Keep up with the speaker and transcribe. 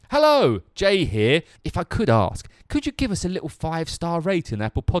Hello, Jay here. If I could ask, could you give us a little 5-star rating on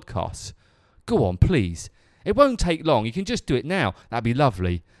Apple Podcasts? Go on, please. It won't take long. You can just do it now. That'd be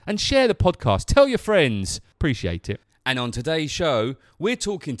lovely. And share the podcast. Tell your friends. Appreciate it. And on today's show, we're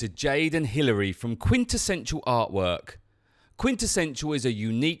talking to Jade and Hilary from Quintessential Artwork. Quintessential is a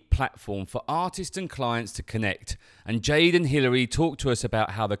unique platform for artists and clients to connect. And Jade and Hilary talk to us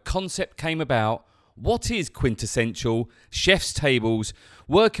about how the concept came about, what is Quintessential, chef's tables,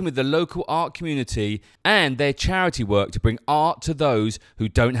 working with the local art community, and their charity work to bring art to those who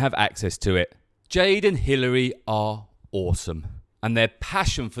don't have access to it. Jade and Hilary are awesome, and their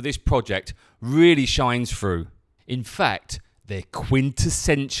passion for this project really shines through. In fact, they're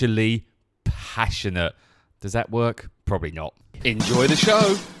quintessentially passionate. Does that work? Probably not. Enjoy the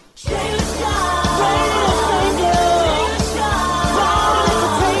show.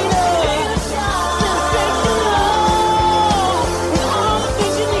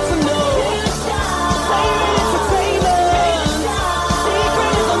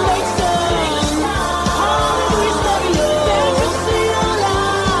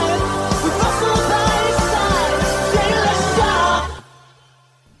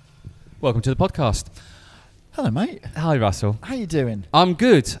 Welcome to the podcast. Hello, mate. Hi, Russell. How you doing? I'm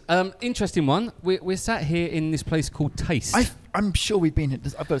good. Interesting one. We're sat here in this place called Taste. I'm sure we've been here.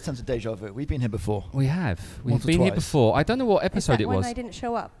 I've got a sense of deja vu. We've been here before. We have. We've Once or been here twice. before. I don't know what episode it Is that was. when I didn't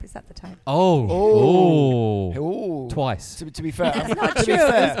show up? Is that the time? Oh. Twice. To be fair, It's not to true. be It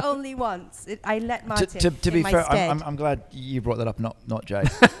fair, was only once. I let Martin to be in my fair, stead. I'm glad you brought that up, not Jay.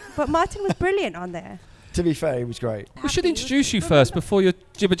 But Martin was brilliant on there. To be fair, he was great. We should Happy. introduce you first before you're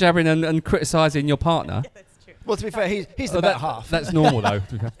jibber-jabbering and criticising your partner. That's true. Well, to be fair, he's the better half. That's normal, though.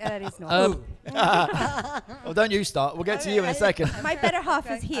 That is not. Well, don't you start. We'll get to you in a second. My better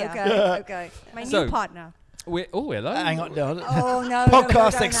half is here. Okay. My So- new partner. Hello. Hang on, no. Oh no!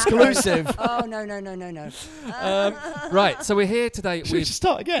 Podcast no. exclusive. Oh no! Right, so we're here today Should we with... just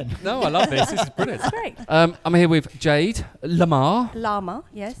start again? No, I love this. This is brilliant. It's great. I'm here with Jade Lamar. Llama,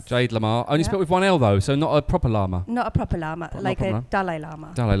 yes. Jade Lamar. Only Yeah. spelled with one L, though, so not a proper llama. Not a proper llama, Not like proper a llama. Dalai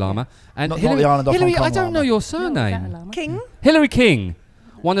Lama. Dalai Lama. And Not the island of Hilary, Hong Kong I don't llama. know your No, is that a surname. llama? King. Hilary King.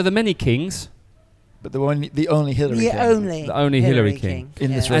 One of the many kings. But the only Hillary The King. only Hillary King.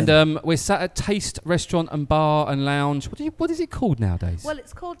 In this room. And we're sat at Taste Restaurant and Bar and Lounge. What is it called nowadays? Well,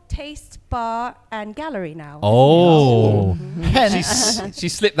 it's called Taste Bar and Gallery now. Oh. Hence, She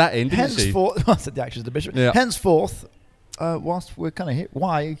slipped that in, didn't she? henceforth, I said the actions of the bishop. Yeah. Henceforth, whilst we're kind of here,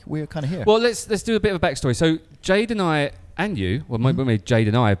 why we're kind of here? Well, let's do a bit of a backstory. So Jade and I, and you, Jade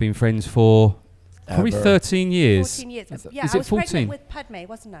and I have been friends for probably Ever. 13 years. 14 years. Is Yeah, it I was 14? pregnant with Padme,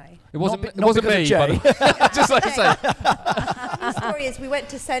 wasn't I? It wasn't. Not It wasn't because me. of Jay. But just like to say. The story is we went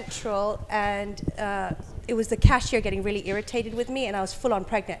to Central and it was the cashier getting really irritated with me and I was full on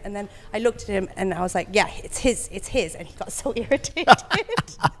pregnant. And then I looked at him and I was like, yeah, it's his. And he got so irritated.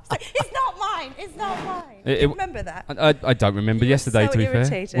 It's like, it's not mine. It's not mine. Do you remember that? I don't remember You were yesterday, so to be fair.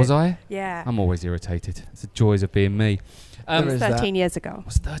 irritated. Was I? Yeah. I'm always irritated. It's the joys of being me. There is that. 13 years ago. It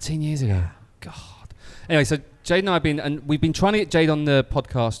was 13 years ago. God. Anyway, so Jade and I we've been trying to get Jade on the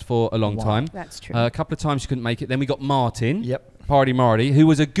podcast for a long Wow. time. That's true. A couple of times she couldn't make it. Then we got Martin. Yep. Party Marty, who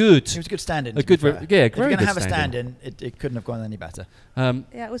was a good. It was a good stand-in. A to be good fair. yeah, If you're very going to good have a stand-in. stand-in, it couldn't have gone any better. Yeah,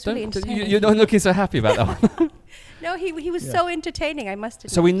 it was really entertaining. You're not looking so happy about that one. No, he was Yeah. so entertaining, I must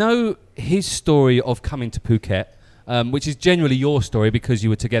admit. So we know his story of coming to Phuket, which is generally your story because you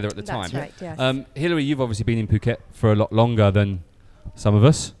were together at the That's time. right, yes. Hilary, you've obviously been in Phuket for a lot longer than some of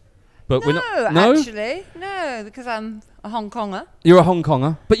us. But we're not. No, actually, no, because I'm a Hong Konger. You're a Hong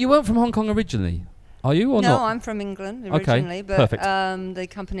Konger, but you weren't from Hong Kong originally, are you, or No, not? I'm from England Okay, originally, but perfect. the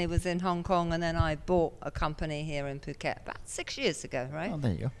company was in Hong Kong, and then I bought a company here in Phuket about 6 years ago, right? Oh,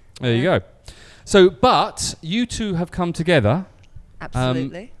 there you go. There you go. So, but you two have come together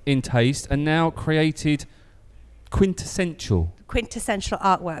Absolutely. in Taste and now created Quintessential. Quintessential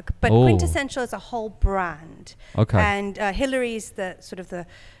artwork. But Oh. Quintessential is a whole brand. Okay. And Hillary's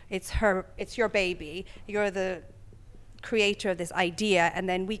it's your baby. You're the creator of this idea, and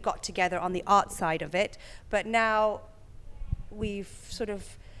then we got together on the art side of it. But now we've sort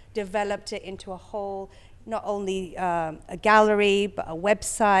of developed it into a whole, not only a gallery, but a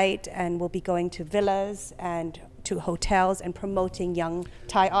website, and we'll be going to villas and to hotels and promoting young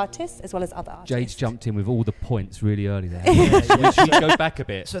Thai artists as well as other artists. Jade's jumped in with all the points really early there. Yeah. Should we go back a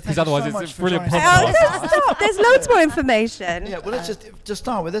bit? So Because thank you otherwise so it's much a for brilliant joining podcast. us. Oh, stop. There's loads more information. Yeah, well, let's just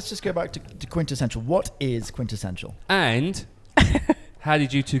start with, let's just go back to Quintessential. What is Quintessential? And how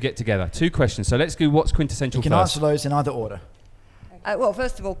did you two get together? 2 questions. So let's do what's Quintessential You can first. answer those in either order. Well,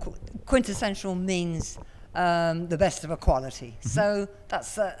 first of all, quintessential means the best of a quality. So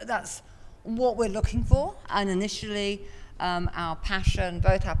that's what we're looking for. And initially, both our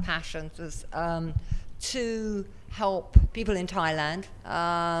passions was to help people in Thailand,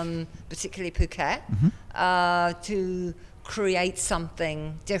 particularly Phuket, to create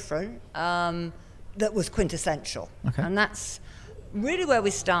something different that was quintessential. Okay. And that's really where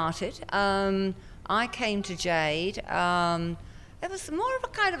we started. I came to Jade. It was more of a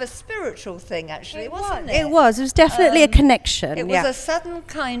kind of a spiritual thing, actually, wasn't it? It was definitely a connection. It was a sudden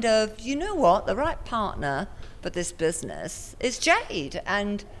kind of, you know what, the right partner for this business is Jade.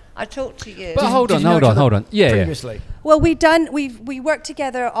 And I talked to you. But hold Did on, you know hold each on, other hold on. Yeah, yeah. Previously. Well, we worked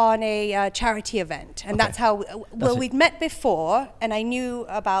together on a charity event, and that's how. We'd met before, and I knew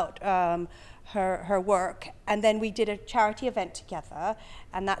about her work, and then we did a charity event together,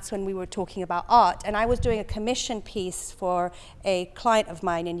 and that's when we were talking about art. And I was doing a commission piece for a client of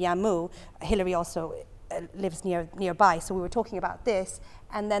mine in Yamu. Hilary also lives nearby, so we were talking about this,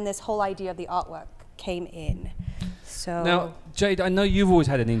 and then this whole idea of the artwork came in. So Now, Jade, I know you've always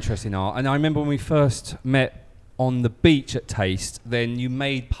had an interest in art, and I remember when we first met on the beach at Taste, then you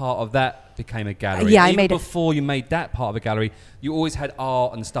made part of that became a gallery. Yeah, I Even made it. before you made that part of a gallery, you always had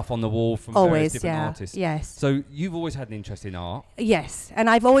art and stuff on the wall from various always, different yeah, artists. yes. So you've always had an interest in art. Yes, and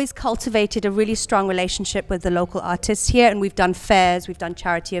I've always cultivated a really strong relationship with the local artists here, and we've done fairs, we've done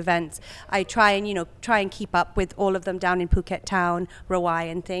charity events. I try and keep up with all of them down in Phuket town, Rawai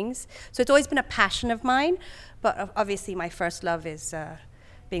and things. So it's always been a passion of mine, but obviously my first love is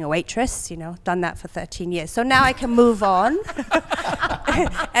being a waitress, done that for 13 years. So now I can move on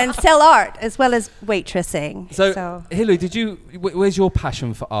and sell art as well as waitressing. So Hilary, where's your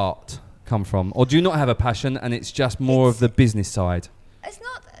passion for art come from? Or do you not have a passion and it's just more of the business side?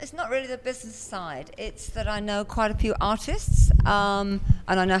 It's not really the business side. It's that I know quite a few artists, and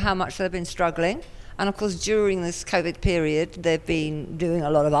I know how much they've been struggling. And of course, during this COVID period, they've been doing a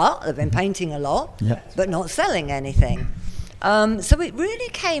lot of art. They've been painting a lot, but not selling anything. So it really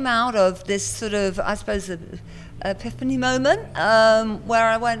came out of this sort of, I suppose, epiphany moment where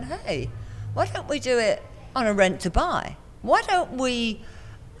I went, hey, why don't we do it on a rent to buy? Why don't we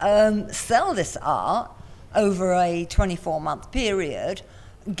sell this art over a 24-month period,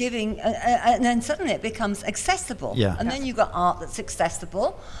 and then suddenly it becomes accessible. Yeah. And then you've got art that's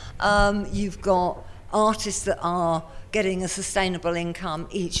accessible. You've got artists that are getting a sustainable income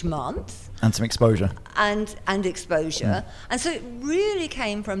each month. And some exposure. And exposure. And so it really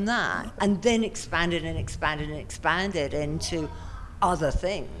came from that, and then expanded into other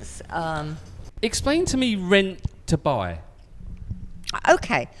things. Explain to me rent to buy.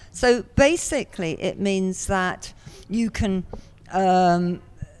 Okay, so basically it means that you can,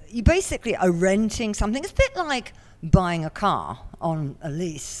 you basically are renting something. It's a bit like buying a car on a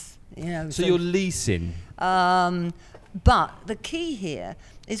lease. So you're leasing? But the key here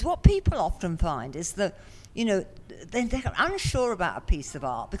is what people often find is that, they're unsure about a piece of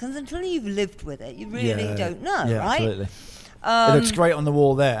art because until you've lived with it, you really don't know, right? Absolutely. It looks great on the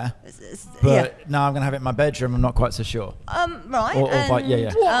wall there, but now I'm going to have it in my bedroom. I'm not quite so sure. Right. What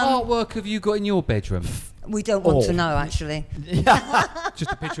artwork have you got in your bedroom? We don't want to know, actually.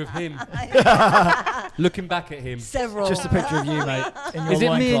 Just a picture of him. Looking back at him. Several. Just a picture of you, mate. In your Is it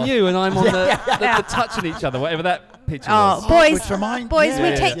me and you and I'm on the touching each other, whatever that picture was?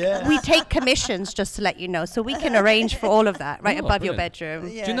 We take commissions, just to let you know, so we can arrange for all of that right above your bedroom.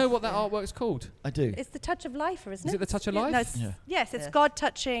 Do you know what that artwork's called? I do. It's the Touch of Life, isn't it? Is it the Touch of Life? No, yes, it's God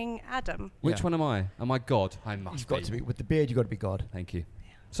touching Adam. Which one am I? Am I God? I must You've got to be. With the beard, you've got to be God. Thank you.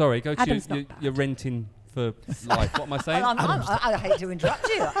 Sorry, go to you're renting for life. What am I saying? I hate to interrupt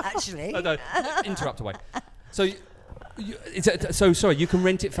you, actually. No, interrupt away. So, sorry, you can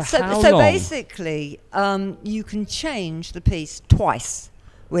rent it for how long? So basically, you can change the piece twice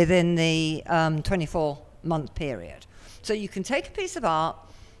within the 24-month period. So you can take a piece of art,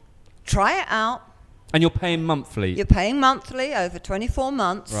 try it out. And you're paying monthly? You're paying monthly over 24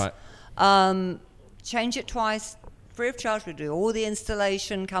 months. Right. Change it twice. Free of charge. We do all the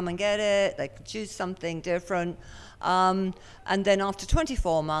installation, come and get it. They can choose something different. And then after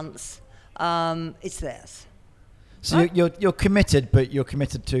 24 months, it's theirs. So you're committed, but you're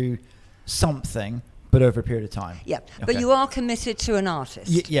committed to something, but over a period of time. Yeah, but you are committed to an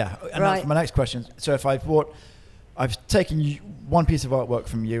artist. And that's my next question. So if I bought I've taken one piece of artwork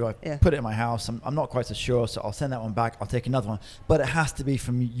from you. I Yeah. put it in my house. I'm not quite so sure, so I'll send that one back. I'll take another one, but it has to be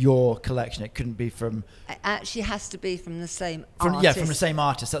from your collection. It couldn't be from It actually has to be from the same from artist. the same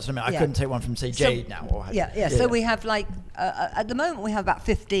artist. That's what I mean. I Yeah. couldn't take one from say So- Jade now. Or Yeah. So we have like at the moment we have about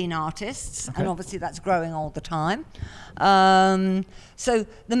 15 artists, Okay. and obviously that's growing all the time. So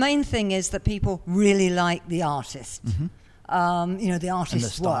the main thing is that people really like the artist. The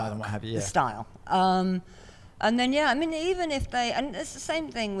artist's style work, and what have you, the yeah. style. And then even if they, and it's the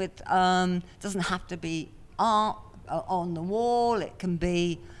same thing with doesn't have to be art on the wall. It can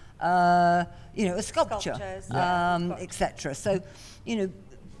be a sculpture, Sculptures, etc. So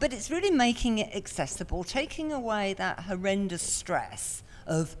but it's really making it accessible, taking away that horrendous stress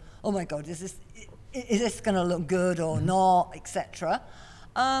of, oh my God, is this going to look good or not, etc.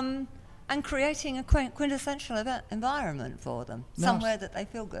 And creating a quintessential environment for them, No, somewhere that they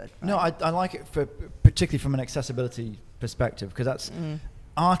feel good. Right? No, I like it particularly from an accessibility perspective, because that's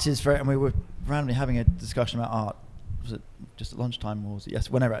art is very. And we were randomly having a discussion about art. Was it just at lunchtime or was it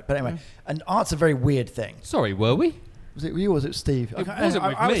whenever? But anyway, and art's a very weird thing. Sorry, were we? Was it you or was it Steve? It wasn't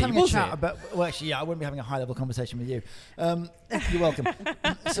with I was me, having a was chat it? about. Well, actually, yeah, I wouldn't be having a high-level conversation with you. You're welcome.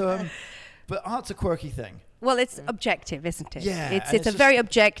 But art's a quirky thing. Well, it's objective, isn't it? Yeah, It's and it's a it's very just-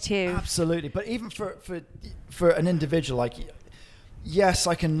 objective. Absolutely, but even for an individual, like, yes,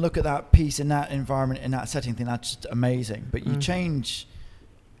 I can look at that piece in that environment, in that setting, think that's just amazing. But you change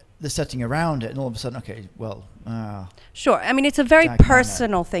the setting around it, and all of a sudden, okay, well, Sure. I mean, it's a very That kinda-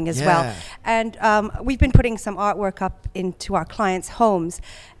 personal thing as well. Yeah. And we've been putting some artwork up into our clients' homes.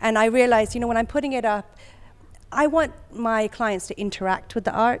 And I realized, when I'm putting it up, I want my clients to interact with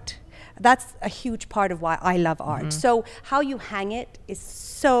the art. That's a huge part of why I love art. So how you hang it is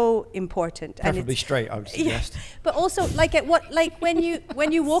so important. preferably straight, I would suggest. But also,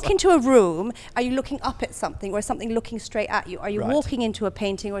 when you walk into a room, are you looking up at something, or is something looking straight at you? Are you Right. walking into a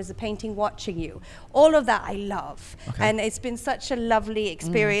painting, or is the painting watching you? All of that I love, Okay. and it's been such a lovely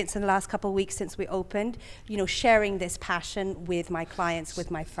experience in the last couple of weeks since we opened. Sharing this passion with my clients, with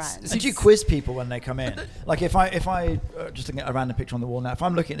my friends. Did you quiz people when they come in? Like if I just looking at a random picture on the wall now, if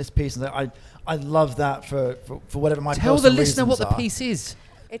I'm looking at this piece and I love that for whatever my Tell the personal listener what the reasons are. piece is.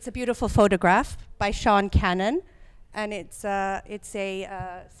 It's a beautiful photograph by Sean Cannon, and it's a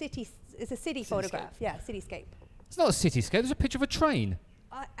city photograph. Yeah, cityscape. It's not a cityscape. There's a picture of a train.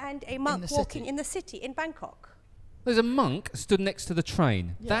 And a monk the walking city? in the city in Bangkok. There's a monk stood next to the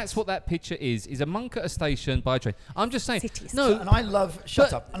train. Yes. That's what that picture is a monk at a station by a train. I'm just saying. Cityscape. No, And I love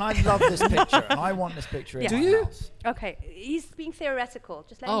But- and I love this picture, and I want this picture in Yeah. Do my you? house. Okay, he's being theoretical.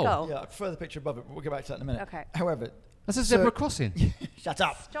 Just let him Oh. go. Yeah, I prefer the picture above it, but we'll get back to that in a minute. Okay. However, that's a So- zebra crossing. shut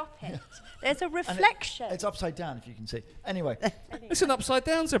up. Stop it. There's a And reflection. it's upside down, if you can see. Anyway, It's an upside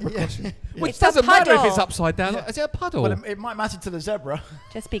down zebra Yeah. crossing. Which It's a doesn't matter if it's puddle. upside down. Yeah. Is it a puddle? well, it might matter to the zebra.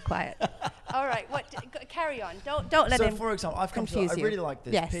 Just be quiet. All right. Carry on. Don't let So, him. for example, I've come to. confuse I you. really like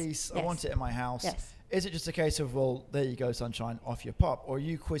this Yes, piece. I yes. want it in my house. Yes. Is it just a case of, well, there you go, sunshine, off you pop, or are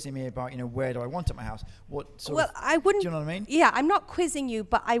you quizzing me about, where do I want it in my house? What sort Well, of? I wouldn't. Do you know what I mean? Yeah, I'm not quizzing you,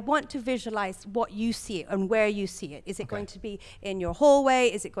 but I want to visualize what you see and where you see it. Is it Okay. going to be in your hallway?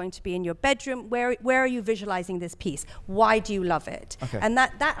 Is it going to be in your bedroom? Where are you visualizing this piece? Why do you love it? Okay. And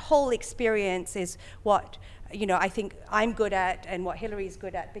that whole experience is what I think I'm good at, and what Hillary's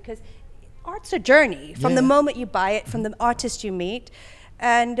good at, because art's a journey from the Yeah. moment you buy it, from the artist you meet,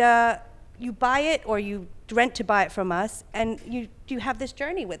 and you buy it or you rent to buy it from us, and you have this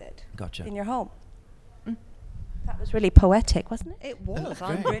journey with it. Gotcha. In your home. That was really poetic, wasn't it? It was. That's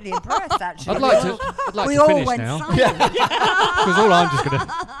I'm great. really impressed, actually. I'd like we to all finish went now. silent. Because all I'm just going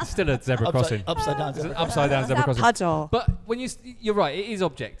to... Still a zebra crossing. Upside down. It's an zebra. upside down zebra That crossing. puddle. But when you're right, it is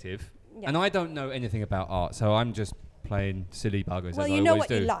objective. Yeah. And I don't know anything about art, so I'm just playing silly buggers Well, as you I know always what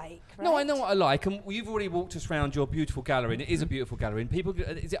do. you like, right? No, I know what I like, and you've already walked us around your beautiful gallery, and it is a beautiful gallery. And people,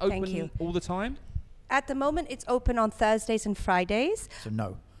 is it Thank open you. all the time? At the moment, it's open on Thursdays and Fridays, So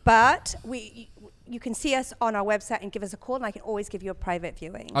no. but you can see us on our website and give us a call, and I can always give you a private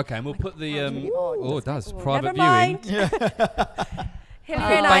viewing. Okay, and we'll put the sounds really odd, oh, it doesn't does it? private Never viewing. mind. Hillary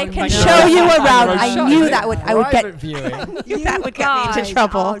Oh, and I thank can you. show you around. Road I shut, knew is it? that I would Private get viewing. that would get me into Guys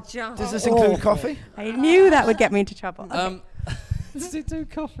trouble. are just Does this include coffee? I knew that would get me into trouble. Okay. Does it do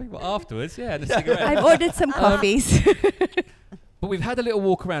coffee? Well, afterwards, yeah, and a cigarette. I've ordered some coffees. But we've had a little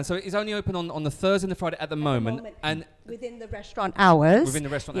walk around, so it's only open on the Thursday and the Friday at the moment, and within the restaurant hours. within the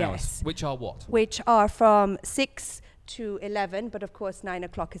restaurant hours, Yes. which are what? Which are from 6 to 11, but of course 9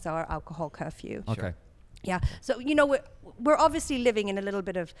 o'clock is our alcohol curfew. Okay. Yeah. So we're obviously living in a little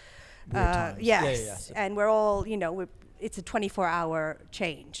bit of Weird times. yes, Yeah. and we're all it's a 24-hour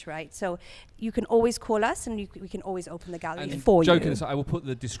change, right? So you can always call us, and we can always open the gallery And for you. joking aside, I will put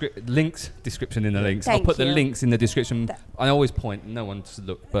the description in the links. Thank I'll put the you. links in the description. I always point, no one to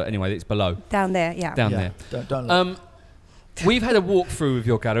look, but anyway, it's below. Down there, yeah. Down Yeah, there. don't look. We've had a walkthrough with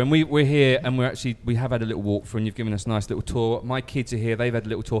your gallery, and we're here, and we have had a little walkthrough, and you've given us a nice little tour. My kids are here; they've had a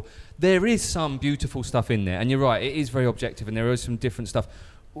little tour. There is some beautiful stuff in there, and you're right; it is very objective, and there is some different stuff.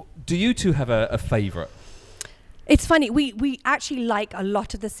 Do you two have a favourite? It's funny, we actually like a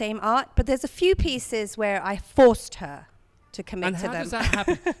lot of the same art, but there's a few pieces where I forced her to commit And to how them. does that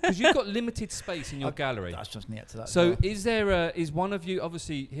happen? Because you've got limited space in your gallery. That's just near to that. So as well. is one of you,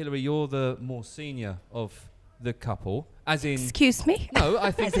 obviously, Hilary, you're the more senior of the couple, as in... Excuse me? No,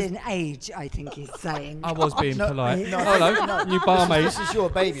 I think... As in age, I think he's saying. I was being No, polite. no, Hello, no. new barmaid. This is your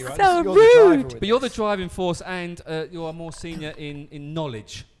baby, right? So This is- you're the driver rude. with But you're the this. driving force, and you are more senior in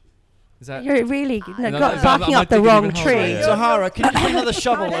knowledge. Is that... You're really No, barking I'm up the digging wrong even harder tree. here. Sahara, can you bring another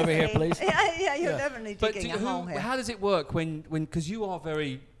shovel over here, Honestly. please? Yeah, you're Yeah. definitely But digging a hole here. how does it work when because you are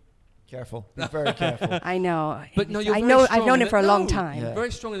very... Careful. Be very careful. I know. But no, you're I very know. strong I've known in him for a long no, time. Yeah. Very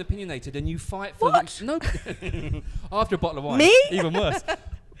strong and opinionated, and you fight for... What? No. After a bottle of wine. Me? Even worse.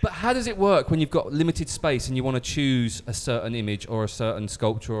 But how does it work when you've got limited space and you want to choose a certain image or a certain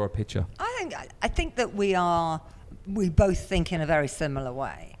sculpture or a picture? I think that we both think in a very similar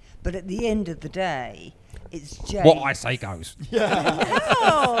way. But at the end of the day, it's Jade's. What I say goes.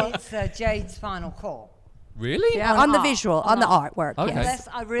 It's Jade's final call. Really? Yeah, On on the art. visual, On on the art. artwork, Okay. yes. Unless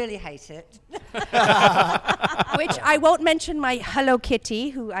I really hate it. Which I won't mention my Hello Kitty,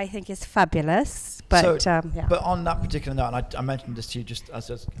 who I think is fabulous. But yeah. But on that particular note, and I mentioned this to you just as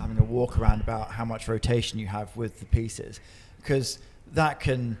I was having a walk around about how much rotation you have with the pieces, because that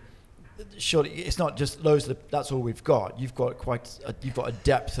can surely it's not just loads of that's all we've got. You've got you've got a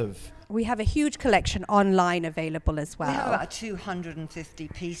depth of. We have a huge collection online available as well. We have about 250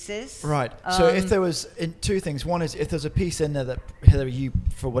 pieces. Right. So if there was two things, one is if there's a piece in there that Hilary you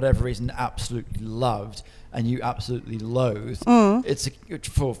for whatever reason absolutely loved and you absolutely loathe, it's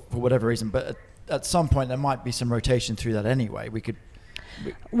for whatever reason, but at some point there might be some rotation through that anyway.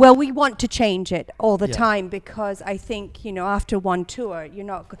 Well, we want to change it all the Yeah. time because I think, after one tour,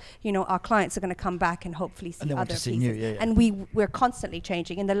 our clients are going to come back and hopefully see And they want other to see pieces. new, yeah, yeah. And we're constantly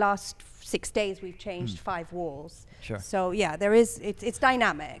changing. In the last 6 days, we've changed 5 walls. Sure. So yeah, it's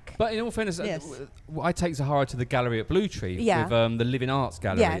dynamic. But in all fairness, Yes. I take Zahara to the gallery at Blue Tree Yeah. with the Living Arts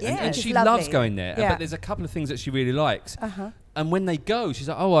Gallery. Yeah, and, yeah, and it's she lovely. loves going there. Yeah. But there's a couple of things that she really likes. Uh-huh. And when they go, she's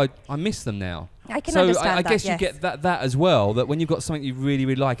like, oh, I miss them now. I can so understand I that, guess yes. you get that as well, that when you've got something you really,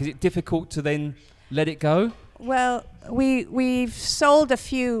 really like, is it difficult to then let it go? Well, we've sold a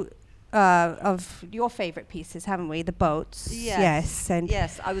few of your favorite pieces, haven't we? The boats. Yes. And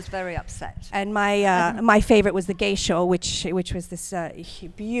Yes, I was very upset. And my favorite was the Geisha, which was this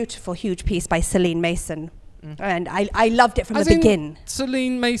beautiful, huge piece by Celine Mason. And I loved it from As the in beginning.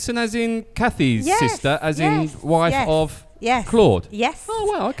 Celine Mason, as in Kathy's Yes, sister, as yes, in wife yes, of yes, Claude. Yes.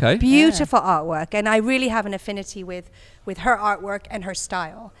 Oh, wow, okay. Beautiful artwork. And I really have an affinity with her artwork and her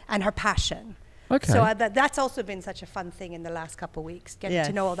style and her passion. Okay. So that's also been such a fun thing in the last couple of weeks, getting Yes.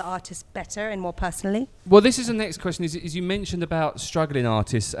 to know all the artists better and more personally. Well, this is the next question. Is you mentioned about struggling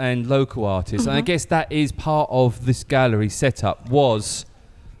artists and local artists, and I guess that is part of this gallery setup was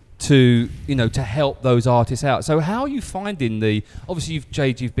to help those artists out. So how are you finding obviously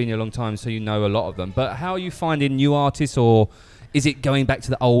you've been here a long time, so you know a lot of them, but how are you finding new artists, or is it going back to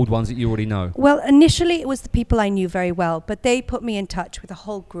the old ones that you already know? Well, initially it was the people I knew very well, but they put me in touch with a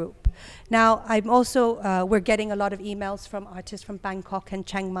whole group. Now, I'm also, we're getting a lot of emails from artists from Bangkok and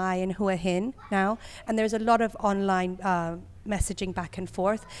Chiang Mai and Hua Hin now, and there's a lot of online messaging back and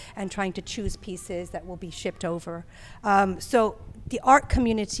forth and trying to choose pieces that will be shipped over. So the art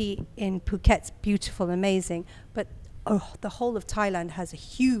community in Phuket's beautiful, amazing, but the whole of Thailand has a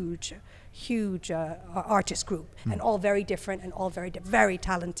huge artist group, and all very different and all very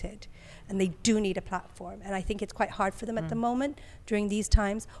talented, and they do need a platform. And I think it's quite hard for them at the moment during these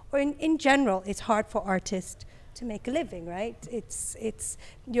times, or in general, it's hard for artists to make a living, right? It's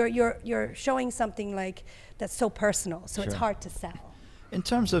you're showing something like that's so personal, so it's Sure. hard to sell. In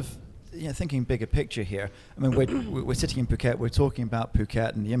terms of thinking bigger picture here, I mean, we're sitting in Phuket, we're talking about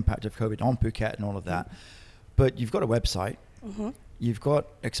Phuket and the impact of COVID on Phuket and all of that, but you've got a website, you've got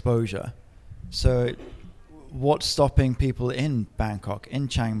exposure. So what's stopping people in Bangkok, in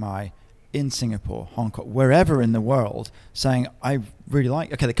Chiang Mai, in Singapore, Hong Kong, wherever in the world, saying, I really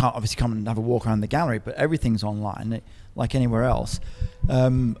like, okay, they can't obviously come and have a walk around the gallery, but everything's online, like anywhere else.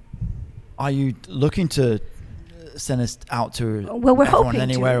 Are you looking to send us out to Well, we're everyone hoping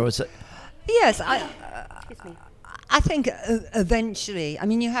anywhere? to. Or is it Yes, Excuse me. I think eventually, I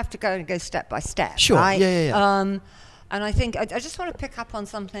mean, you have to go step by step. Sure. Right? Yeah. And I think I just want to pick up on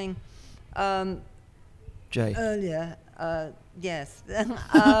something Jay. earlier. Yes.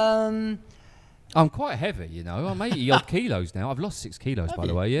 I'm quite heavy, you know. I'm 80 odd kilos now. I've lost 6 kilos, Have by you?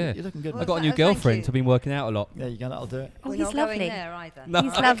 the way, yeah. You're looking good. I got a Thank new you. girlfriend. I've been working out a lot. There you go. That'll do it. Oh, We're he's not going lovely. there either. No.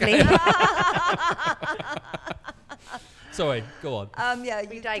 He's lovely. Sorry, go on. Yeah,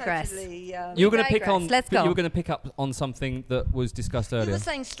 We you digress. Totally, You were going to pick digress. on. Let's but go. You were going to pick up on something that was discussed you earlier. were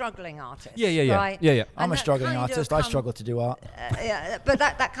saying struggling artists. Yeah. Right? Yeah. I'm And a that struggling kind of artist. I come- struggle to do art. Yeah, but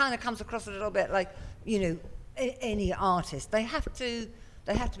that kind of comes across a little bit like, you know, any artist, they have to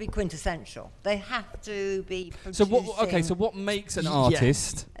be quintessential. They have to be So producing. what? Okay. So what makes an Yeah.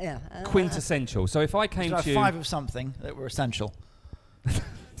 artist Yeah. quintessential? So if I Should came I have to you, 5 of something that were essential?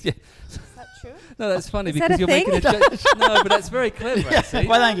 yeah. Is that true? No, that's funny Is that because a you're thing? making a joke. No, but that's very clever. Actually.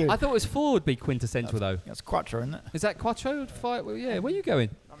 Well, thank you. I thought it was 4 would be quintessential though. That's quattro, isn't it? Is that quattro? 5? Well, yeah. Where are you going?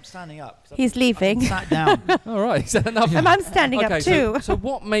 I'm standing up. 'cause He's I've been leaving. sat down. All right. Is that enough? And I'm standing Okay. up too. So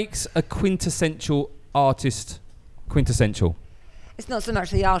what makes a quintessential artist quintessential? It's not so much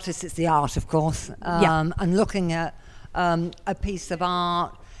the artist, it's the art, of course. Yeah. And looking at a piece of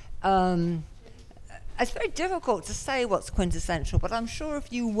art, it's very difficult to say what's quintessential, but I'm sure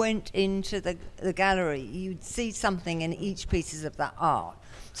if you went into the gallery, you'd see something in each piece of that art.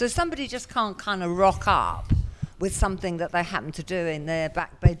 So somebody just can't kind of rock up with something that they happen to do in their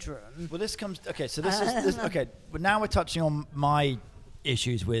back bedroom. Well, this comes. Okay, so this is okay. But now we're touching on my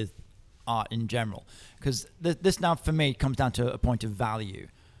issues with art in general, because this now for me comes down to a point of value.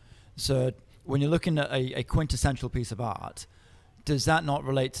 So when you're looking at a quintessential piece of art, does that not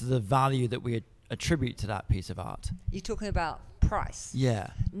relate to the value that we attribute to that piece of art? You're talking about price? Yeah.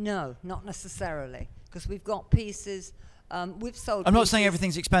 No, not necessarily, because we've got pieces. We've sold. I'm not saying pieces-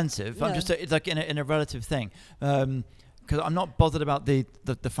 everything's expensive. I'm No. just it's like in a relative thing. Because I'm not bothered about the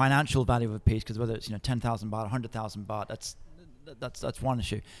financial value of a piece, because whether it's 10,000 baht, 100,000 baht, that's one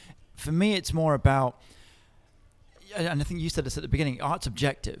issue. For me, it's more about, and I think you said this at the beginning, art's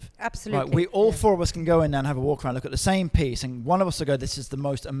objective. Absolutely. Right, we all 4 of us can go in there and have a walk around, look at the same piece, and one of us will go, "This is the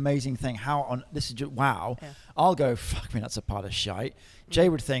most amazing thing. This is just wow." Yeah. I'll go, "Fuck me, that's a part of shite." Jay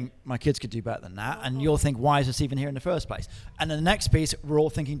would think, "My kids could do better than that," and you'll think, "Why is this even here in the first place?" And then the next piece, we're all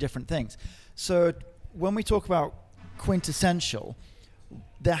thinking different things. So when we talk about quintessential,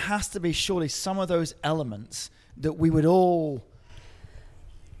 there has to be surely some of those elements that we would all.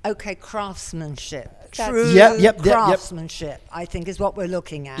 Okay, craftsmanship. That's- True Yep. craftsmanship, I think, is what we're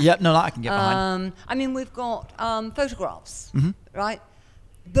looking at. Yep, no, that I can get behind. I mean, we've got photographs, Mhm. right?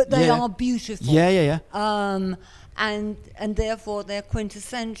 But they Yeah. are beautiful. Yeah. And therefore they're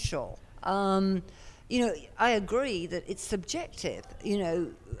quintessential. I agree that it's subjective.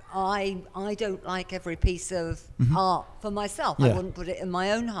 I don't like every piece of art for myself. I Yeah. wouldn't put it in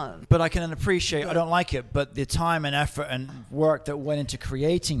my own home. But I can appreciate, I don't like it, but the time and effort and work that went into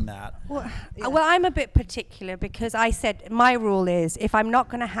creating that. Well, Yeah. well, I'm a bit particular because I said my rule is if I'm not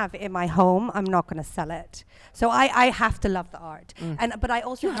going to have it in my home, I'm not going to sell it. So I have to love the art, but I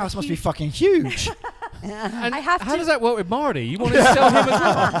also Your have a house must be huge- fucking huge. And I have how to- does that work with Marty? You want to sell him as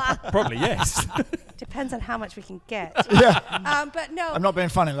well? Probably yes. Depends on how much we can get. Yeah. But no. I'm not being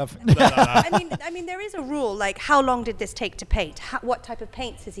funny, love. I mean, there is a rule. Like, how long did this take to paint? What type of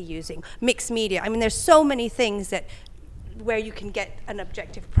paints is he using? Mixed media. I mean, there's so many things where you can get an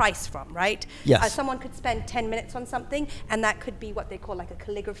objective price from, right? Yes. Someone could spend 10 minutes on something, and that could be what they call like a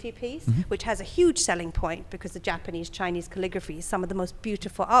calligraphy piece, Mm-hmm. which has a huge selling point because the Japanese, Chinese calligraphy is some of the most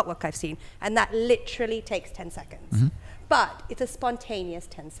beautiful artwork I've seen, and that literally takes 10 seconds. Mm-hmm. But it's a spontaneous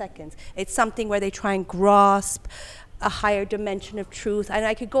 10 seconds. It's something where they try and grasp a higher dimension of truth, and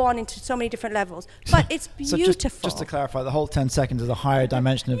I could go on into so many different levels, but it's So beautiful. just to clarify, the whole 10 seconds is a higher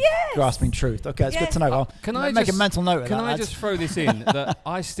dimension of Yes. grasping truth. Okay, it's good Yes. to know. I'll Can I make just a mental note of Can that, I lads. just throw this in that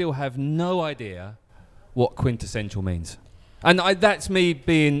I still have no idea what quintessential means, and that's me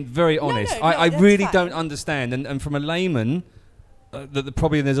being very honest. no, I that's really fine. don't understand, and from a layman.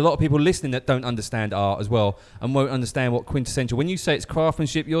 Probably there's a lot of people listening that don't understand art as well and won't understand what quintessential. When you say it's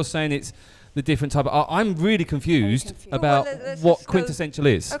craftsmanship, you're saying it's the different type of art. I'm really confused confused. about Well, let's what just go- quintessential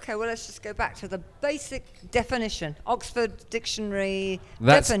is. Okay, well, let's just go back to the basic definition. Oxford Dictionary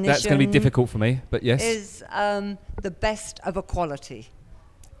That's definition going to be difficult for me, but yes. is the best of a quality.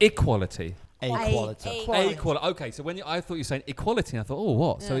 Equality. Quality. Equality. Okay, so I thought you were saying equality, and I thought, oh,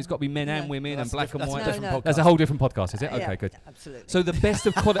 what? So Yeah. it's got to be men and Yeah. women That's and black and that's white. a different No, podcast. That's a whole different podcast, is it? Yeah, Okay, good. Absolutely. So the best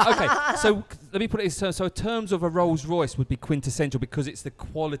of quality. Okay, so let me put it in terms of a Rolls Royce would be quintessential because it's the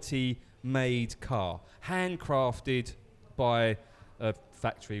quality-made car, handcrafted by a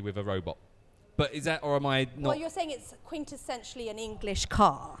factory with a robot. But is that, or am I not? Well, you're saying it's quintessentially an English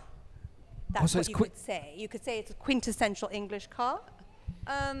car. That's so what it's you could say. You could say it's a quintessential English car.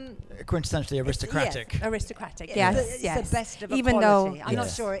 Quintessentially aristocratic. Yes, aristocratic. Yeah, Yes, it's yes. the best of a Even quality. though I'm not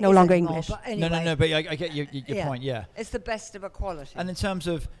it's sure it no is longer anymore, English. but anyway. No, but I get your point, yeah. It's the best of a quality. And in terms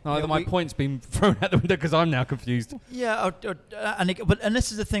of... No, you know, my point's been thrown out the window because I'm now confused. Yeah, and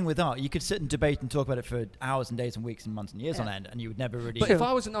this is the thing with art. You could sit and debate and talk about it for hours and days and weeks and months and years on end, and you would never really... But if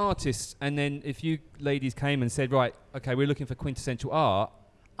I was an artist, and then if you ladies came and said, right, okay, we're looking for quintessential art.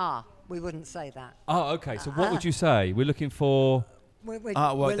 We wouldn't say that. Oh, okay. So what would you say? We're looking for...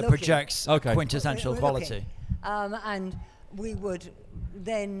 artwork that projects quintessential quality. And we would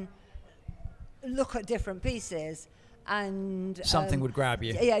then look at different pieces and... Something would grab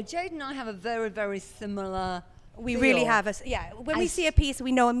you. Yeah, Jade and I have a very, very similar... We feel. really have when we see a piece,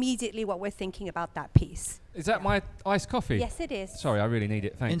 we know immediately what we're thinking about that piece. Is that my iced coffee? Yes, it is. Sorry, I really need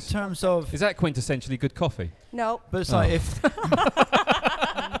it. Thanks. In terms of... Is that quintessentially good coffee? No. But it's like if...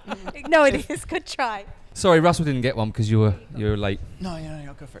 No, it is. Good try. Sorry, Russell didn't get one because you were late.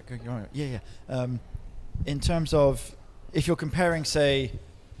 No, go for it. Yeah. In terms of... If you're comparing, say...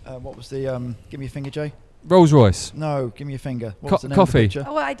 what was the... give me a finger, Jay. Rolls Royce. No, give me a finger. What was the name coffee. Of the picture?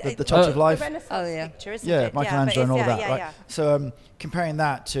 Oh, the Touch of Life. The Renaissance picture, isn't Yeah, it? Michelangelo and all that, right? Yeah. So comparing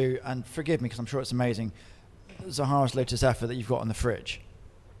that to, and forgive me because I'm sure it's amazing, Zahara's latest effort that you've got on the fridge.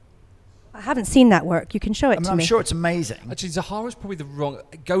 I haven't seen that work. You can show it to I'm me. sure it's amazing. Actually, Zahara's probably the wrong...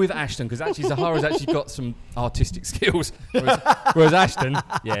 Go with Ashton, because actually Zahara's actually got some artistic skills. Whereas Ashton...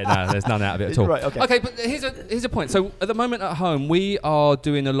 Yeah, no, there's none out of it at all. Right, okay. Okay, but here's a point. So at the moment at home, we are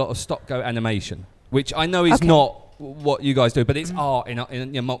doing a lot of stop-go animation, which I know is not what you guys do, but it's art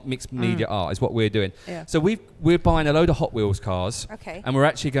in mixed media art is what we're doing. Yeah. So we're buying a load of Hot Wheels cars, and we're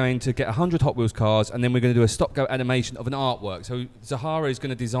actually going to get 100 Hot Wheels cars, and then we're going to do a stop-go animation of an artwork. So Zahara is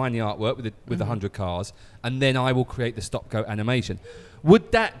going to design the artwork with the 100 cars, and then I will create the stop-go animation.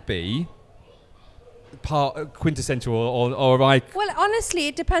 Would that be part quintessential, or am I? Well, honestly,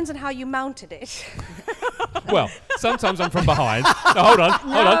 it depends on how you mounted it. Well, sometimes I'm from behind. No, hold on.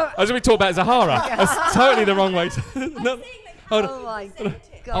 I was going to talk about Zahara. That's totally the wrong way to... Hold on. Oh my God.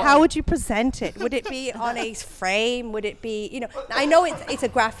 How would you present it? Would it be on a frame? Would it be, I know it's a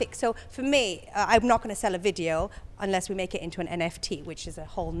graphic. So for me, I'm not going to sell a video unless we make it into an NFT, which is a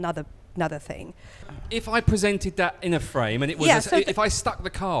whole nother thing. If I presented that in a frame and it was, if I stuck the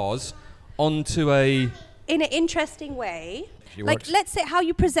cars onto a... In an interesting way. Like, let's say how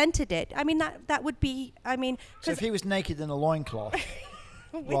you presented it. I mean, that would be, So if he was naked in a loincloth...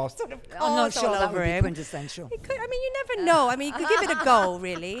 with sort of I'm not sure that over would be him. quintessential. It could, you never know. You could give it a go,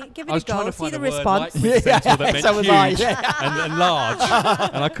 really. Give it I was a go. trying to See find the a word response. like quintessential that meant so was I, huge and large,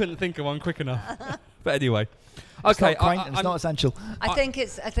 and I couldn't think of one quick enough. But anyway, It's okay, not quaint and it's not essential. I think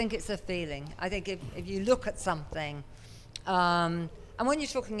it's a feeling. I think if you look at something, and when you're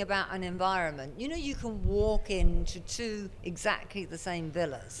talking about an environment, you can walk into two exactly the same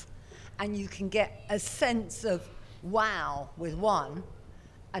villas, and you can get a sense of wow with one,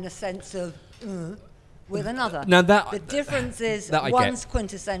 and a sense of with another. Now that the difference is that I one's get.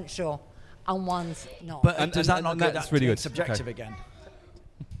 quintessential and one's not. But does that not get that's that really good. subjective Okay. again?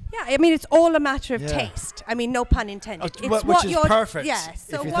 Yeah, it's all a matter of Yeah. taste. No pun intended. Which It's what is you're, perfect, Yeah.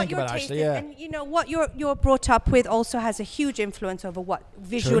 So if you what think your about it, taste actually, is, yeah. and what you're brought up with also has a huge influence over what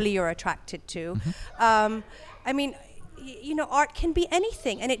visually you're attracted to. Art can be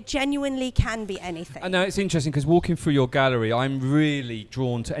anything, and it genuinely can be anything. I know it's interesting because walking through your gallery, I'm really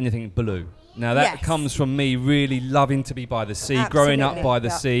drawn to anything blue. Now that Yes. comes from me really loving to be by the sea, growing up Absolutely. by the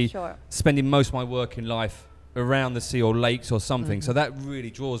Yeah, sea, sure. spending most of my working life around the sea or lakes or something. So that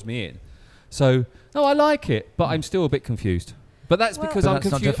really draws me in. So no, I like it, but I'm still a bit confused. But that's Well- because But I'm that's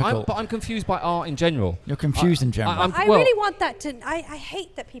not confused. difficult. But I'm confused by art in general. You're confused in general. I well, really want that to. I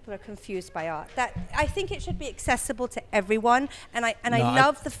hate that people are confused by art. That I think it should be accessible to everyone, and I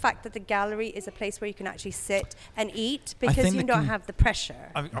love the fact that the gallery is a place where you can actually sit and eat because think you the don't have the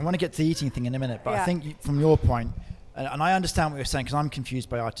pressure. I want to get to the eating thing in a minute, but I Yeah. think from your point, and I understand what you're saying because I'm confused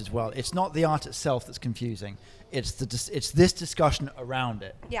by art as well. It's not the art itself that's confusing. It's it's this discussion around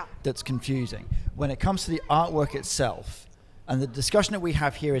it that's confusing. When it comes to the artwork itself, and the discussion that we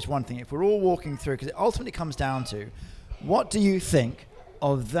have here is one thing. If we're all walking through, because it ultimately comes down to, what do you think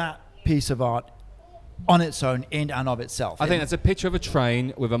of that piece of art on its own, in and of itself? I think that's a picture of a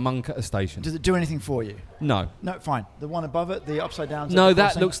train with a monk at a station. Does it do anything for you? No. No, fine. The one above it, the upside down. No, zebra that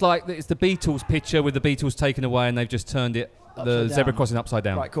crossing? looks like it's the Beatles picture with the Beatles taken away and they've just turned it, the Upside zebra down. crossing upside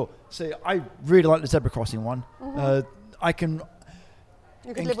down. Right, cool. So I really like the zebra crossing one. I can,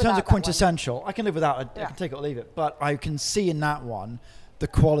 You could in live terms without of that one. quintessential, I can live without it. I Yeah. can take it or leave it. But I can see in that one the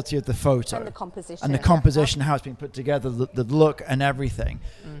quality of the photo And the composition. and the composition, how it's been put together, the look and everything.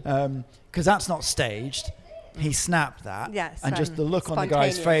 Because that's not staged. He snapped that. Yes, and just the look on the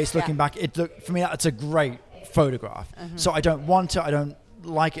spontaneous, guy's face, looking yeah. back, for me, that's a great photograph. So I don't want it. I don't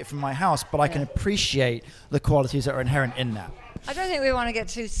like it from my house, but I can appreciate the qualities that are inherent in that. I don't think we want to get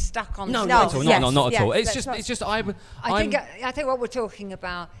too stuck on No, the not at all. Yes, Not at all. yes, It's just I think what we're talking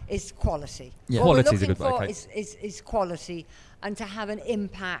about is quality. Yeah. What Quality we're is a looking good word, for okay. is quality, and to have an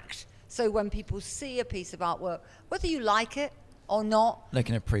impact. So when people see a piece of artwork, whether you like it or not, They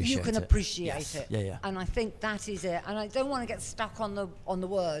can appreciate you can it. appreciate Yes. it. Yeah, yeah. And I think that is it. And I don't want to get stuck on the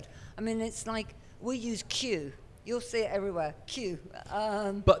word. I mean, it's like we use Q. You'll see it everywhere. Q.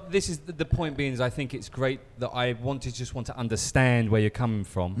 But this is the point being is I think it's great that I want to understand where you're coming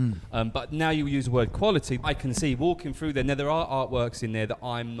from. But now you use the word quality, I can see walking through there. Now there are artworks in there that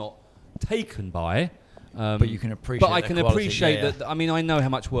I'm not taken by. But you can appreciate. But I the can quality. appreciate Yeah, yeah. that. I mean, I know how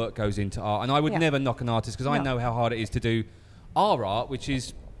much work goes into art, and I would Yeah. never knock an artist because I No. know how hard it is to do our art, which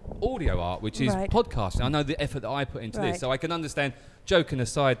is audio art, which is Right. podcasting. I know the effort that I put into Right. this, so I can understand. Joking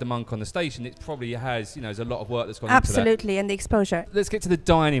aside, the monk on the station, it probably has, there's a lot of work that's gone into that. Absolutely, and the exposure Let's get to the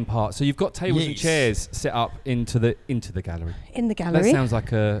dining part. So you've got tables and Yes. chairs set up into the gallery. in the That gallery. sounds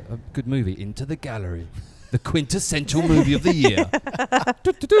like a good movie. Into the gallery, the quintessential movie of the year.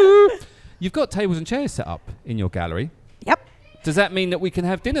 Do-do-do. You've got tables and chairs set up in your gallery. Yep. Does that mean that we can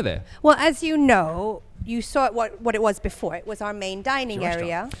have dinner there? Well, as you know, you saw it, what it was before. It was our main dining It's a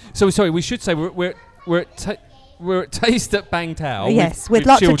area. So sorry, we should say we're at Taste at Bang Tao. Yes, with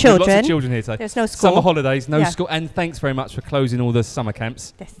lots of With lots children. of children here today. There's no school. Summer holidays, no Yeah. school, and thanks very much for closing all the summer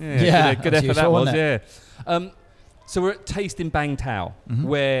camps. Yes. Yeah, good that's effort that useful, was. wasn't Yeah. So we're at Taste in Bang Tao,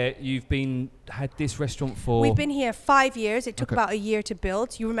 where you've had this restaurant for. We've been here 5 years. It took Okay. about a year to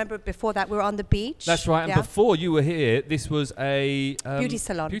build. You remember before that we were on the beach. That's right. And Yeah. before you were here, this was a Beauty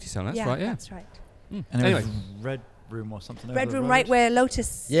salon. Beauty salon. That's right. Yeah. That's right. And Anyway. it was Red Room or something. Red over the room, road. right where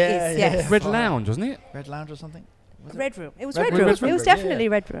Lotus Yeah, is. yeah, Yes. yeah. Red Oh. Lounge, wasn't it? Red Lounge or something. Was it? Red room. It was Red red, room. room. Red It was room, yeah, definitely yeah.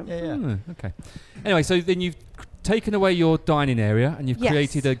 red room. Yeah, yeah. Okay. Anyway, so then you've taken away your dining area and you've Yes.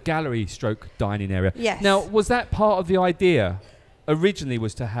 created a gallery stroke dining area. Yes. Now, was that part of the idea originally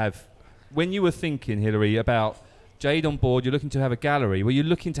was to have, when you were thinking, Hilary, about Jade on board, you're looking to have a gallery, were you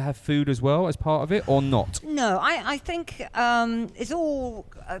looking to have food as well as part of it or not? No, I think it's all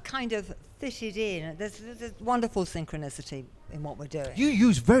kind of fitted in. There's wonderful synchronicity in what we're doing. You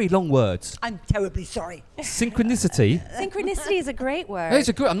use very long words. I'm terribly sorry. Synchronicity. Synchronicity is a great word. It's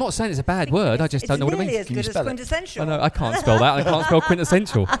a good, I'm not saying it's a bad word, I just It's don't know what it nearly means. as Can you good as spell it? quintessential. I know, I can't spell that. I can't spell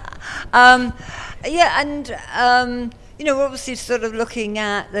quintessential. Yeah, and we're obviously sort of looking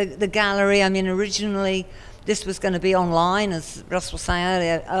at the gallery. I mean, originally this was going to be online, as Russ was saying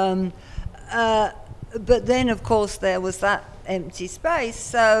earlier. But then, of course, there was that empty space.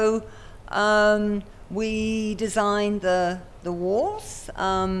 So we designed the walls,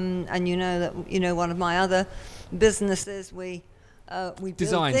 and one of my other businesses, we build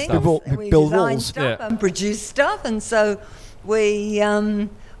Design things, stuff. We we build design walls. stuff Yeah. and produce stuff, and so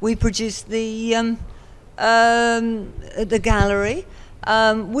we produced the gallery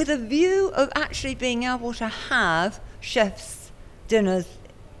with a view of actually being able to have chefs' dinners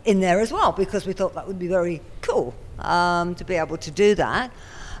in there as well, because we thought that would be very cool to be able to do that.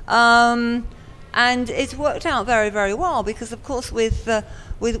 And it's worked out very, very well, because of course with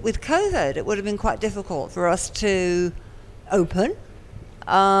COVID it would have been quite difficult for us to open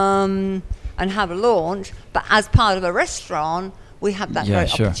and have a launch, but as part of a restaurant we have that Yeah, great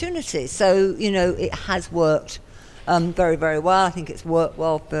sure. opportunity. So it has worked very, very well. I think it's worked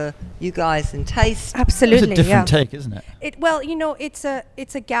well for you guys in Taste. Absolutely. It's a different yeah. take, isn't it?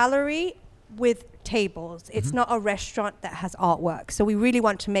 It's a gallery with tables. It's not a restaurant that has artwork. So we really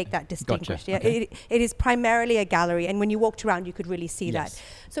want to make that distinguished. Yeah, Okay. it is primarily a gallery, and when you walked around, you could really see Yes. that.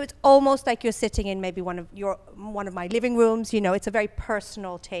 So it's almost like you're sitting in maybe one of my living rooms. It's a very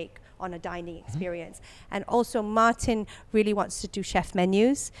personal take on a dining experience. And also Martin really wants to do chef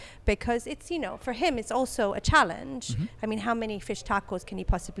menus, because it's, for him, it's also a challenge. I mean, how many fish tacos can he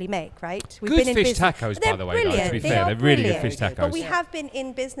possibly make, right? Good fish business. tacos, by They're the way, though, to brilliant. be They fair. are They're really good brilliant. fish tacos. But we have been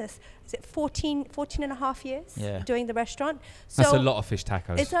in business, is it 14 and a half years Yeah. doing the restaurant? So That's a lot of fish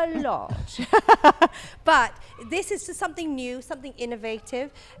tacos. it's a lot. But this is just something new, something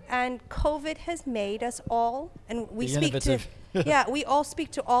innovative, and COVID has made us all, and we Be speak innovative. to we all speak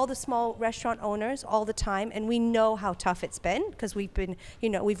to all the small restaurant owners all the time, and we know how tough it's been, because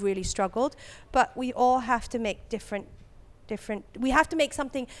we've really struggled. But we all have to make different. We have to make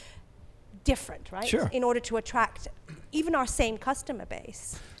something different, right? Sure. In order to attract even our same customer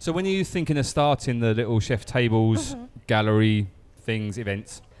base. So when are you thinking of starting the little chef tables gallery things,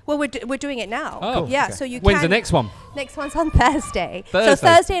 events? Well, we're doing it now. Oh, yeah. okay. So you When's can. the next one? Next one's on Thursday. So Thursday.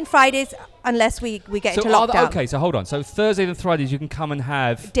 Thursday and Fridays, unless we get into lockdown. Okay, so hold on. So Thursdays and Fridays you can come and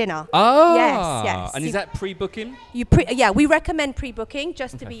have Dinner. Ah. Yes. And is that pre-booking? We recommend pre-booking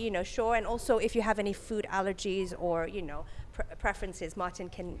just to be sure, and also if you have any food allergies or preferences, Martin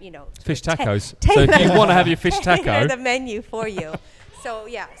can Fish tacos. ta- So if you tailor- want to have your fish tailor taco, the menu for you. So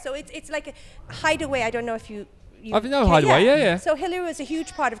it's like a Hideaway. I don't know if you I know Hideaway, yeah. So Hillary was a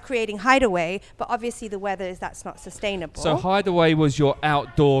huge part of creating Hideaway, but obviously the weather that's not sustainable. So Hideaway was your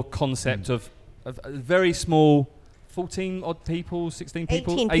outdoor concept of a very small, 14 odd people, 16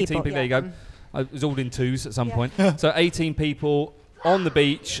 people, 18 people, There you yeah. go. It was all in twos at some Yeah. point. So 18 people on the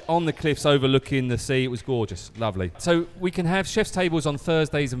beach, on the cliffs, overlooking the sea. It was gorgeous, lovely. So we can have chef's tables on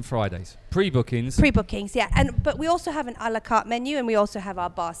Thursdays and Fridays. Pre-bookings. Pre-bookings, yeah, but we also have an a la carte menu, and we also have our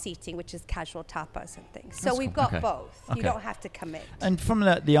bar seating, which is casual tapas and things. So That's we've cool. got Okay. both. Okay. You don't have to commit. And from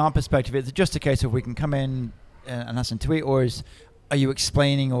the art perspective, it's just a case of we can come in and listen to it, or are you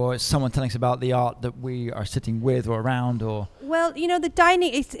explaining, or is someone telling us about the art that we are sitting with or around, or? Well, the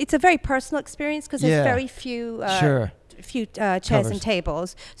dining, it's a very personal experience because there's very few Sure. chairs Covers. and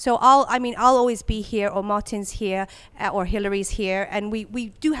tables. So I'll always be here, or Martin's here, or Hillary's here, and we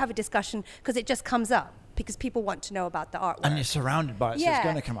do have a discussion because it just comes up because people want to know about the artwork. And you're surrounded by it, so it's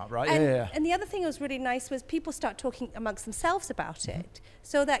going to come up, right? And, Yeah. and the other thing that was really nice was people start talking amongst themselves about it.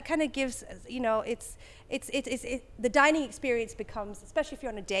 So that kind of gives, the dining experience becomes, especially if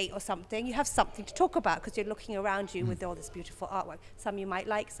you're on a date or something, you have something to talk about because you're looking around you with all this beautiful artwork. Some you might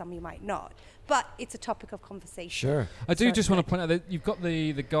like, some you might not. But it's a topic of conversation. Sure. I do So just it's want to good. point out that you've got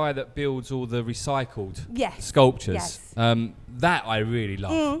the guy that builds all the recycled Yes. sculptures. Yes. That I really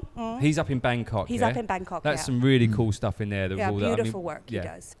love. He's up in Bangkok. He's yeah? up in Bangkok, That's yeah. some really cool stuff in there. Yeah, all that. beautiful work he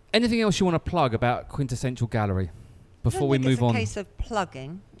does. Anything else you want to plug about Quintessential Gallery before we I don't move think on? it's a case of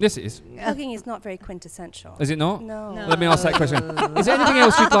plugging. Yes, it is. Cooking is not very quintessential. Is it not? No. Let me ask that question. Is there anything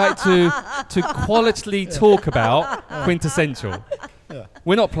else you'd like to qualitatively talk about Quintessential?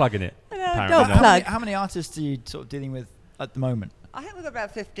 We're not plugging it. Apparently don't not. plug. How many artists are you sort of dealing with at the moment? I think we've got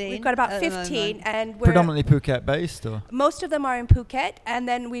about 15. We've got about at the 15, moment. and we're Predominantly Phuket based, or? most of them are in Phuket, and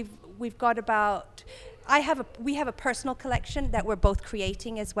then we've got about. We have a personal collection that we're both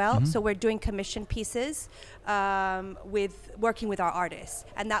creating as well. So we're doing commission pieces with working with our artists,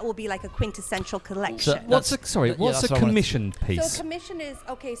 and that will be like a quintessential collection. What's a that's what I wanted commissioned So piece? commission is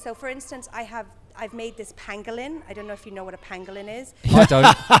okay. So for instance, I've made this pangolin. I don't know if you know what a pangolin is. I don't.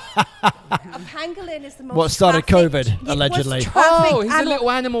 A pangolin is the most. What started trafficked- COVID, most allegedly. trafficked Oh, he's a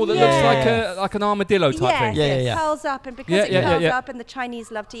little animal that looks like an armadillo type Yes, thing. Yeah, it yeah. curls up, and because Yeah, it yeah, curls yeah. up, and the Chinese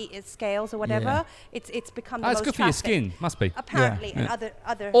love to eat its scales or whatever, Yeah. it's become the Oh, it's most good for your trafficked. skin, must be. Apparently, Yeah. and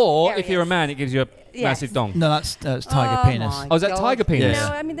other. Or if you're a areas. man, it gives you a Yes. massive dong. No, that's tiger Oh penis. my Oh, is that God. tiger penis? Yeah.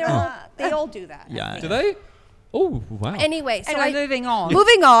 No, I mean they all do that. I Yeah. think. Do they? Oh, wow. Anyway, so Anyway, moving on.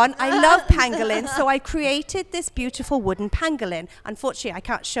 Moving on, I love pangolins, so I created this beautiful wooden pangolin. Unfortunately, I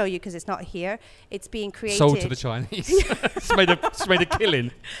can't show you because it's not here. It's being created. Sold to the Chinese. it's made a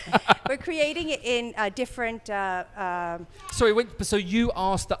killing. We're creating it in different. Sorry, so you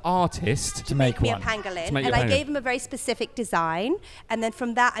asked the artist To make me one. a pangolin, To make and you a I pangolin. gave him a very specific design, and then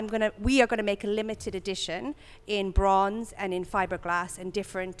from that, we are gonna make a limited edition in bronze and in fiberglass and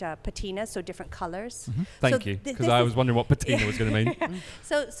different patinas, so different colors. Thank So you, th- because this I is- was wondering what patina was going to mean.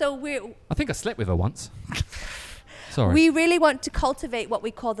 So I think I slept with her once. Sorry. we really want to cultivate what we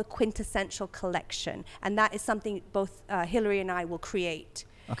call the quintessential collection, and that is something both Hillary and I will create.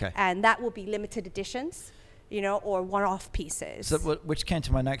 Okay. And that will be limited editions, or one-off pieces. So, which came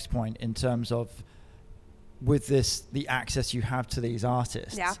to my next point in terms of, with the access you have to these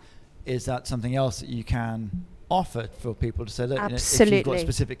artists, Yeah. is that something else that you can offer for people to say, look, if you've got Absolutely.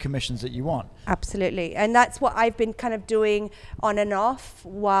 specific commissions that you want? Absolutely. And that's what I've been kind of doing on and off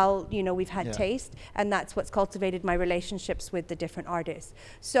while, we've had Yeah. taste. And that's what's cultivated my relationships with the different artists.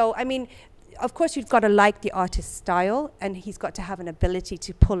 So, I mean, of course, you've got to like the artist's style, and he's got to have an ability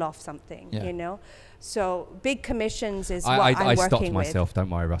to pull off something, Yeah. So big commissions is what I I'm stopped working with. myself.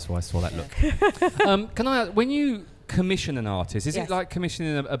 Don't worry, Russell. I saw that look. Can I? When you commission an artist, is Yes. it like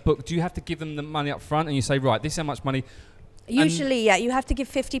commissioning a book? Do you have to give them the money up front, and you say, right, this is how much money? Usually, yeah, you have to give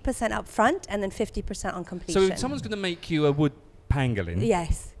 50% up front and then 50% on completion. So if someone's going to make you a wood pangolin,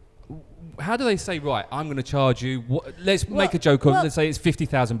 Yes. how do they say, right, I'm going to charge you? Let's make a joke of, well- let's say it's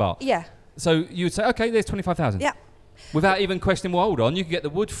 50,000 baht. Yeah. So you would say, okay, there's 25,000. Yeah. Without even questioning, well, hold on, you can get the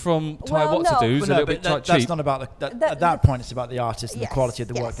wood from Thai Well, Watsa no. Do's a little bit that's cheap. not about That- at that point. It's about the artist and Yes, the quality of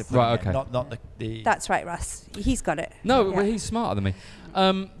the work yes. they're putting Right, in, okay. not the. That's right, Russ. He's got it. No, Yeah. well, he's smarter than me.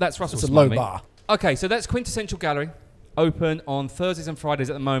 That's Russell. It's a smarter low than me. bar. Okay, so that's Quintessential Gallery. open on Thursdays and Fridays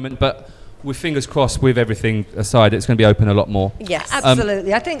at the moment, but with fingers crossed, with everything aside, it's going to be open a lot more. Yes.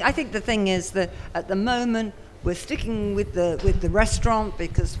 Absolutely. I think the thing is that at the moment we're sticking with the restaurant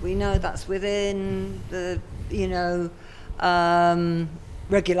because we know that's within the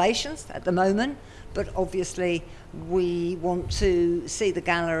regulations at the moment. But obviously, we want to see the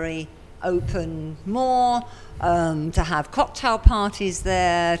gallery open more, to have cocktail parties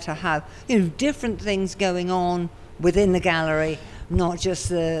there, to have different things going on within the gallery, not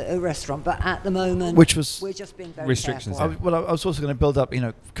just a restaurant. But at the moment, Which was we're just being very restrictions. careful. I was also going to build up,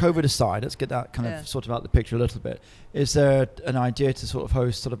 COVID aside, let's get that kind of sort of out the picture a little bit. Is there an idea to sort of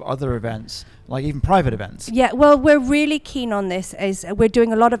host sort of other events, like even private events? Yeah, well, we're really keen on this. We're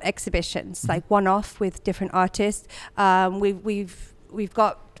doing a lot of exhibitions, like one-off with different artists. We've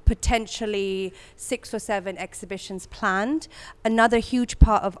got potentially 6 or 7 exhibitions planned. Another huge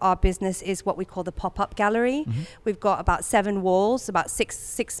part of our business is what we call the pop-up gallery. We've got about 7 walls, about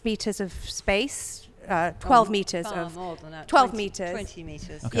 6 meters of space. 12 meters of more than that. 12 20 meters. 20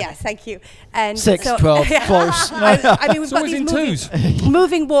 meters. Okay. Yes, thank you. And 6, so 12, close. I mean, we've It's got always these in twos.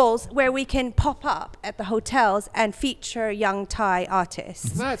 moving walls where we can pop up at the hotels and feature young Thai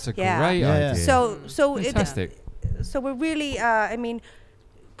artists. That's a Yeah. great Yeah, idea. So Fantastic. so we're really,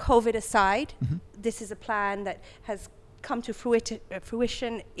 COVID aside, this is a plan that has come to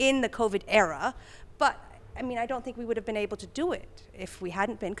fruition in the COVID era. But I mean, I don't think we would have been able to do it if we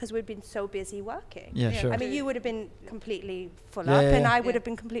hadn't been, because we've been so busy working. Yeah, sure. I mean, you would have been completely full Yeah, up, yeah, and yeah. I would have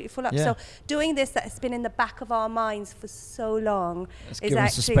been completely full up. Yeah. So doing this, that has been in the back of our minds for so long, It's is given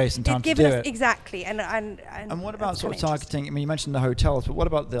us the actually space and time to given do us it. exactly. And And what about that's sort of kinda interesting. targeting? I mean, you mentioned the hotels, but what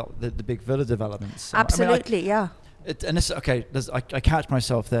about the big villa developments? Absolutely, yeah. And this, okay, I catch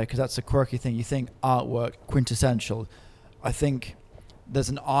myself there because that's a quirky thing. You think artwork, quintessential. I think there's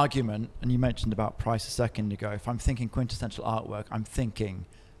an argument, and you mentioned about price a second ago. If I'm thinking quintessential artwork, I'm thinking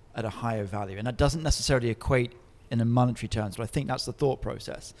at a higher value. And that doesn't necessarily equate in a monetary terms, but I think that's the thought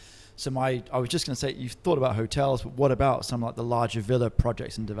process. So I was just going to say, you've thought about hotels, but what about some like the larger villa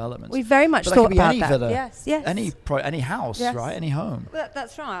projects and developments? We very much But that thought could be about any that. villa, Yes, yes. any house, Yes. right? Any home. Well,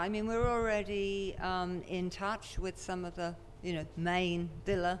 that's right. I mean, we're already in touch with some of the main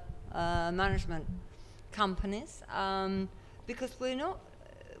villa management companies because we're not.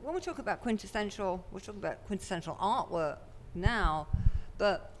 When we talk about quintessential, we're talking about quintessential artwork now,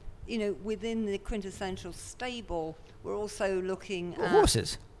 but within the quintessential stable, we're also looking at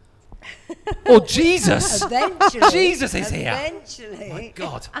Horses. Oh, Jesus! Eventually, Jesus is here. Eventually, My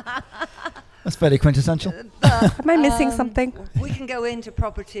God. That's fairly quintessential. Am I missing something? we can go into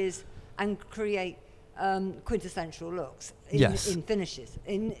properties and create quintessential looks in, Yes. in finishes,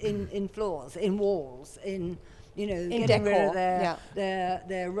 in floors, in walls, in getting decor, rid of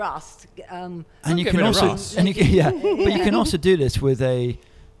their rust. And Don't you get can rid of also, rust. and you can, but you can also do this with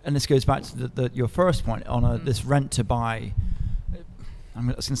and this goes back to your first point on this rent to buy. I'm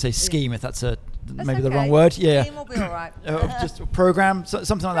just going to say scheme, if that's maybe the wrong word. Yeah. Scheme will be all right. Just a program,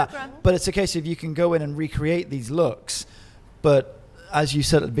 something like Program. that. But it's a case of you can go in and recreate these looks, but as you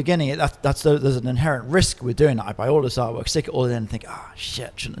said at the beginning, there's an inherent risk with doing that. I buy all this artwork, stick it all in, and think,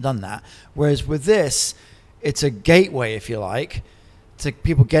 shit, shouldn't have done that. Whereas with this, it's a gateway, if you like, to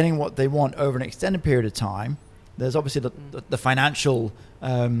people getting what they want over an extended period of time. There's obviously the financial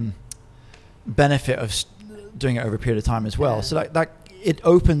benefit of doing it over a period of time as well. Yeah. So that it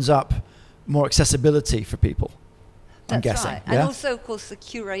opens up more accessibility for people. I'm That's guessing. right. Yeah? And also, of course, the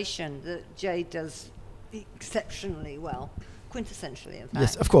curation that Jay does exceptionally well, quintessentially, in fact.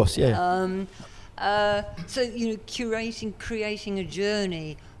 Yes, of course. Yeah. So creating a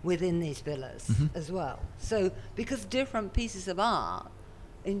journey within these villas as well. So because different pieces of art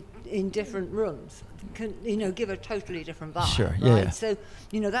in different rooms can give a totally different vibe. Sure, Right? yeah. So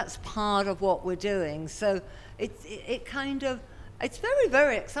that's part of what we're doing. So it kind of it's very,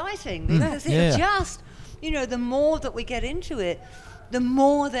 very exciting because Yeah. it's just the more that we get into it, the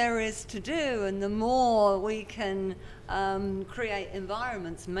more there is to do, and the more we can create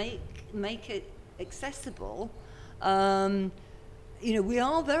environments, make it accessible. We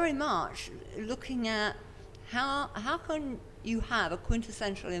are very much looking at how can you have a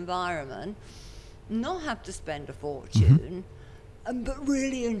quintessential environment, not have to spend a fortune, but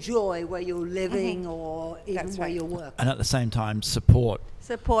really enjoy where you're living or even That's where right. you're working. And at the same time, support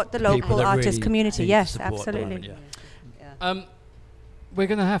Support the people local that artist really community. need Yes, support at the moment, absolutely. yeah. We're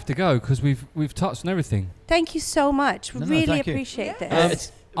going to have to go because we've touched on everything. Thank you so much. We No, really thank you. appreciate Yeah.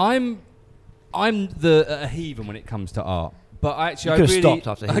 this. I'm a heathen when it comes to art. But actually, You I could have really stopped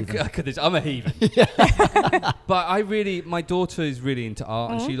after heaving. I'm a heathen. But my daughter is really into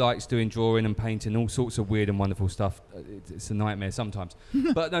art, and she likes doing drawing and painting, all sorts of weird and wonderful stuff. It's a nightmare sometimes.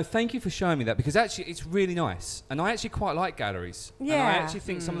 But no, thank you for showing me that, because actually it's really nice, and I actually quite like galleries. Yeah. And I actually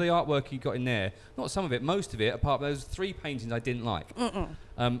think some of the artwork you got in there, not some of it, most of it, apart from those 3 paintings I didn't like,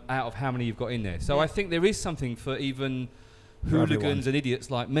 out of how many you've got in there. So I think there is something for even hooligans and idiots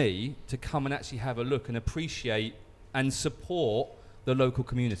like me to come and actually have a look and appreciate and support the local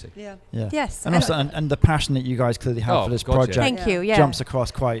community. Yeah. Yes. And also, and the passion that you guys clearly have for this God, yeah. project Thank you. Yeah. jumps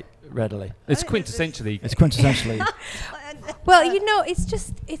across quite readily. It's quintessentially. It's quintessentially. Well,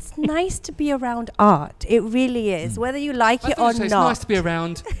 it's nice to be around art. It really is, whether you like it or not. It's nice to be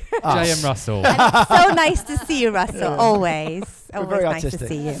around J.M. Russell. And it's so nice to see you, Russell. Always. We're Always very nice artistic. to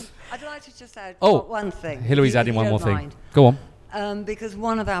see you. I'd like to just add Oh, one thing. Hillary's if adding you one more don't thing. mind. Go on. Because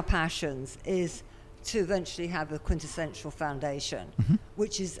one of our passions is to eventually have a quintessential foundation,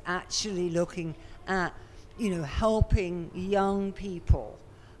 which is actually looking at, helping young people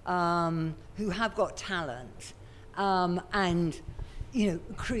who have got talent and,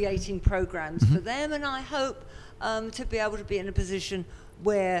 creating programs for them. And I hope to be able to be in a position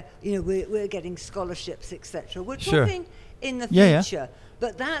where, we're getting scholarships, etc. We're Sure. talking in the Yeah. future,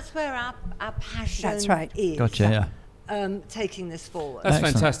 but that's where our passion That's right. is. Gotcha. Yeah. Taking this forward. That's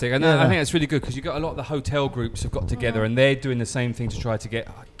Excellent. fantastic. And Yeah. I think that's really good, because you've got a lot of the hotel groups have got together and they're doing the same thing to try to get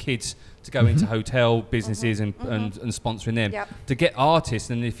kids to go into hotel businesses and sponsoring them. Yep. To get artists,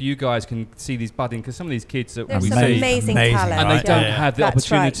 and if you guys can see these budding, because some of these kids that There's we some see, amazing Amazing, talent. and right? they don't Yeah. have the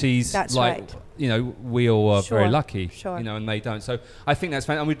That's right. opportunities That's like right. we all are very Sure. lucky, Sure. and they don't. So I think that's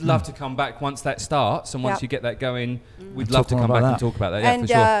fantastic. And we'd love to come back once that starts, and once Yep. you get that going, we'd Talk love to more come about back and that. talk about that. Yeah, And for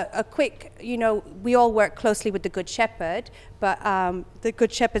sure. a quick, we all work closely with the Good Shepherd, but the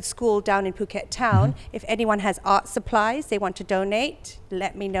Good Shepherd School down in Phuket Town, if anyone has art supplies they want to donate,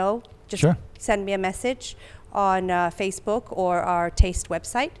 let me know. Just Sure. send me a message on Facebook or our Taste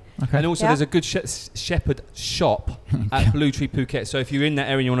website. Okay. And also, Yeah. there's a Good Shepherd shop at Blue Tree Phuket. So if you're in that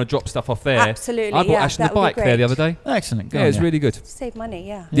area and you want to drop stuff off there, Absolutely, I bought yeah, Ashton the that would be bike there the great. other day. Excellent. Go Yeah, on, it's really good. Save money,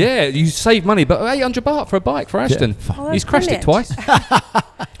 yeah. Yeah, you save money, but 800 baht for a bike for Ashton. Oh, He's that's crashed it brilliant. twice.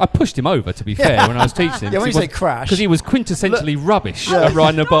 I pushed him over, to be fair, when I was teaching him. Yeah, when you say crash. Because he was quintessentially rubbish at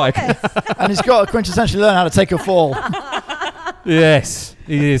riding a bike. And he's got to quintessentially learn how to take a fall. Yes,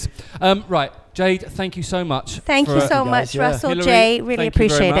 he is. Right, Jade, thank you so much. Thank for, you so guys, much, yeah. Russell, Hillary, Jay. Really thank you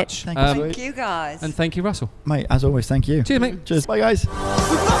very appreciate it. much. Thank you, Thank you, guys. And thank you, Russell. Mate, as always, thank you. Cheers, mate. Cheers. Bye, guys.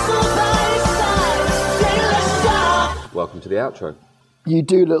 Welcome to the outro. You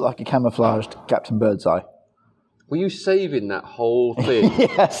do look like a camouflaged Captain Birdseye. Were you saving that whole thing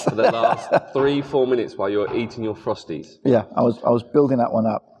Yes. for the last 3-4 minutes while you were eating your Frosties? Yeah, I was building that one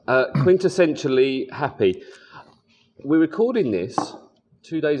up. Quintessentially happy. We're recording this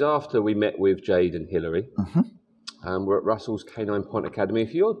 2 days after we met with Jade and Hillary. We're at Russell's Canine Point Academy.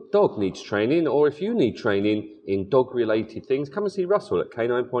 If your dog needs training, or if you need training in dog-related things, come and see Russell at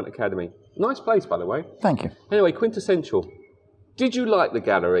Canine Point Academy. Nice place, by the way. Thank you. Anyway, quintessential. Did you like the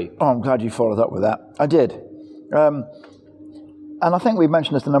gallery? Oh, I'm glad you followed up with that. I did. And I think we've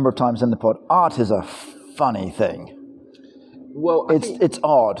mentioned this a number of times in the pod. Art is a funny thing. Well, I think It's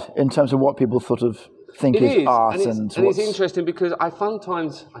odd in terms of what people sort of think it is is, art and and it's what's interesting because I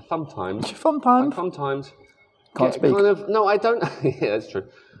sometimes fun time. get Can't speak. kind of no, I don't. Yeah, that's true.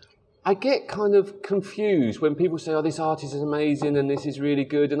 I get kind of confused when people say, "Oh, this artist is amazing and this is really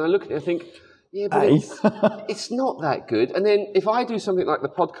good," and I look at it and think, "Yeah, but it's not that good." And then if I do something like the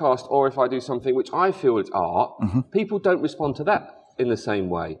podcast, or if I do something which I feel is art, people don't respond to that in the same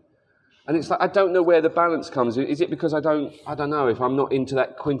way. And it's like I don't know where the balance comes. Is it because I don't know if I'm not into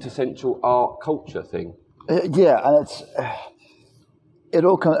that quintessential art culture thing? Yeah, and it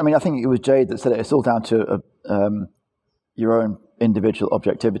all comes. I mean, I think it was Jade that said it. It's all down to your own individual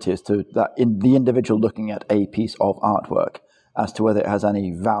objectivity as to that in the individual looking at a piece of artwork as to whether it has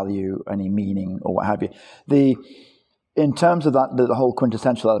any value, any meaning, or what have you. In terms of that, the whole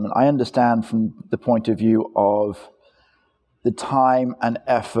quintessential element, I understand from the point of view of the time and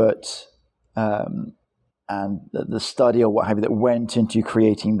effort and the study or what have you that went into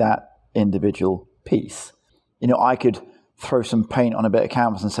creating that individual piece. You know, I could throw some paint on a bit of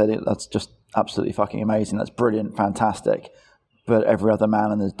canvas and say, that's just absolutely fucking amazing, that's brilliant, fantastic. But every other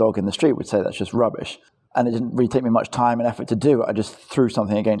man and his dog in the street would say that's just rubbish. And it didn't really take me much time and effort to do it. I just threw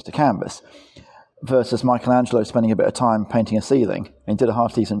something against a canvas. Versus Michelangelo spending a bit of time painting a ceiling. And he did a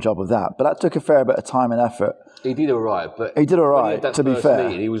half-decent job of that. But that took a fair bit of time and effort. He did all right, but He did all when he right, had that to be first fair.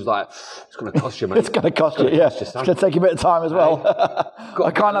 meeting, he was like, "It's going to cost you, mate. It's going to cost you, yeah. It's going to take a bit of time as well. I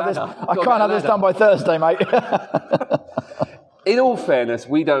can't have this done by Thursday, mate. in all fairness,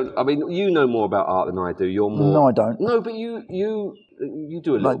 we don't. I mean, you know more about art than I do. You're more. No, I don't. No, but you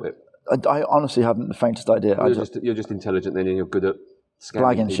do a little bit. I honestly haven't the faintest idea. You're just intelligent then, and you're good at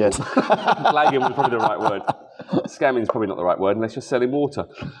blagging people. shit. Blagging was probably the right word. Scamming is probably not the right word unless you're selling water.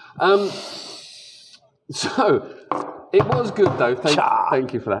 So it was good though.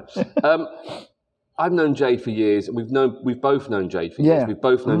 Thank you for that. I've known Jade for years. We've both known Jade for years. We've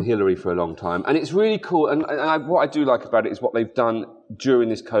both known Hilary for a long time, and it's really cool. And what I do like about it is what they've done during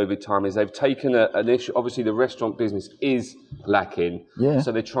this COVID time is they've taken an issue. Obviously, the restaurant business is lacking,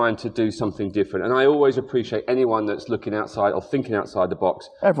 so they're trying to do something different. And I always appreciate anyone that's looking outside or thinking outside the box.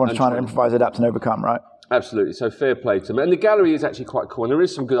 Everyone's trying to improvise, adapt, and overcome, right? Absolutely. So fair play to them. And the gallery is actually quite cool. And there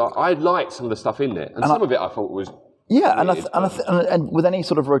is some good art. I like some of the stuff in there, and some of it I thought was. Yeah, and with any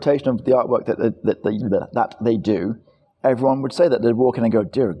sort of rotation of the artwork that they do, everyone would say that they'd walk in and go,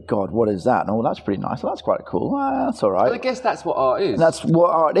 "Dear God, what is that?" And that's pretty nice. Well, that's quite cool. That's all right. And I guess that's what art is. And that's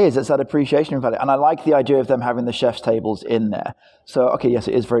what art is. It's that appreciation value. And I like the idea of them having the chef's tables in there. So, okay, yes,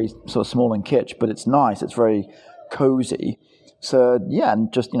 it is very sort of small and kitsch, but it's nice. It's very cozy. So, yeah, and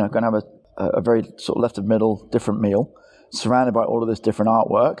just, going to have a very sort of left of middle, different meal, surrounded by all of this different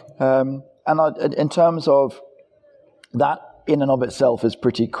artwork. And in terms of that in and of itself is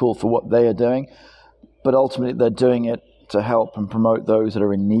pretty cool for what they are doing, but ultimately they're doing it to help and promote those that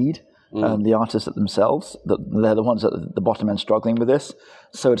are in need, the artists themselves. They're the ones at the bottom end struggling with this.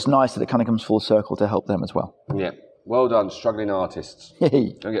 So it's nice that it kind of comes full circle to help them as well. Yeah. Well done, struggling artists. Go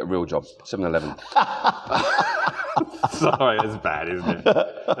get a real job, 7-Eleven. Sorry, that's bad, isn't it?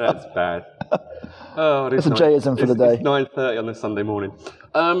 That's bad. Oh, it's a Jayism for the day. It's 9:30 on a Sunday morning.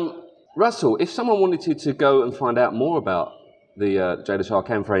 Russell, if someone wanted to go and find out more about the Jay the Shark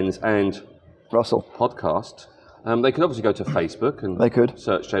and Friends and Russell podcast, they could obviously go to Facebook and they could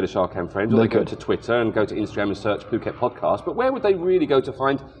search Jay the Shark and Friends, or they could go to Twitter and go to Instagram and search Phuket Podcast. But where would they really go to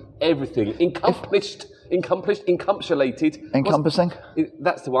find everything encompassing?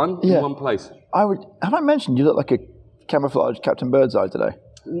 That's the one, in one place. Have I mentioned you look like a camouflage Captain Birdseye today?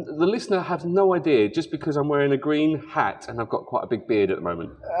 The listener has no idea, just because I'm wearing a green hat and I've got quite a big beard at the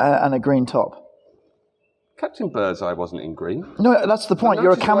moment. And a green top. Captain Birdseye wasn't in green. No, that's the point.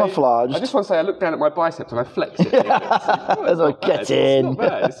 You're a camouflage. I just want to say I looked down at my biceps and I flexed it. Get in. It's not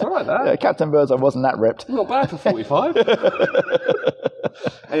bad. It's all right, that. Yeah, Captain Birdseye wasn't that ripped. Not bad for 45.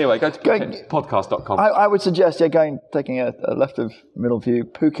 Anyway, go to PhuketPodcast.com. I would suggest, taking a left of middle view,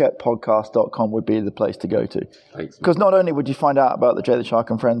 PhuketPodcast.com would be the place to go to. Thanks. Because not only would you find out about the Jay the Shark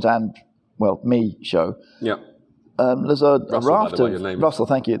and Friends and, me show. Yeah. There's a Russell, raft by the way, of... your name is. Russell,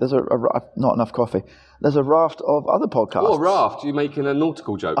 thank you. There's not enough coffee. There's a raft of other podcasts. Oh, a raft? You're making a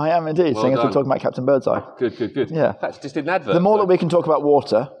nautical joke? I am indeed, seeing as we're talking about Captain Birdseye. Good. Yeah. That's just an advert. The more that we can talk about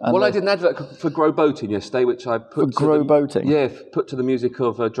water... I did an advert for Grow Boating yesterday, which I put Boating? Yeah, put to the music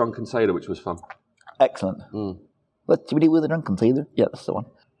of Drunken Sailor, which was fun. Excellent. What do we do with a Drunken Sailor? Yeah, that's the one.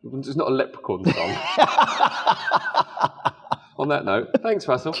 It's not a Leprechaun song. On that note, thanks,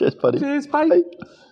 Russell. Cheers, buddy. Cheers, bye.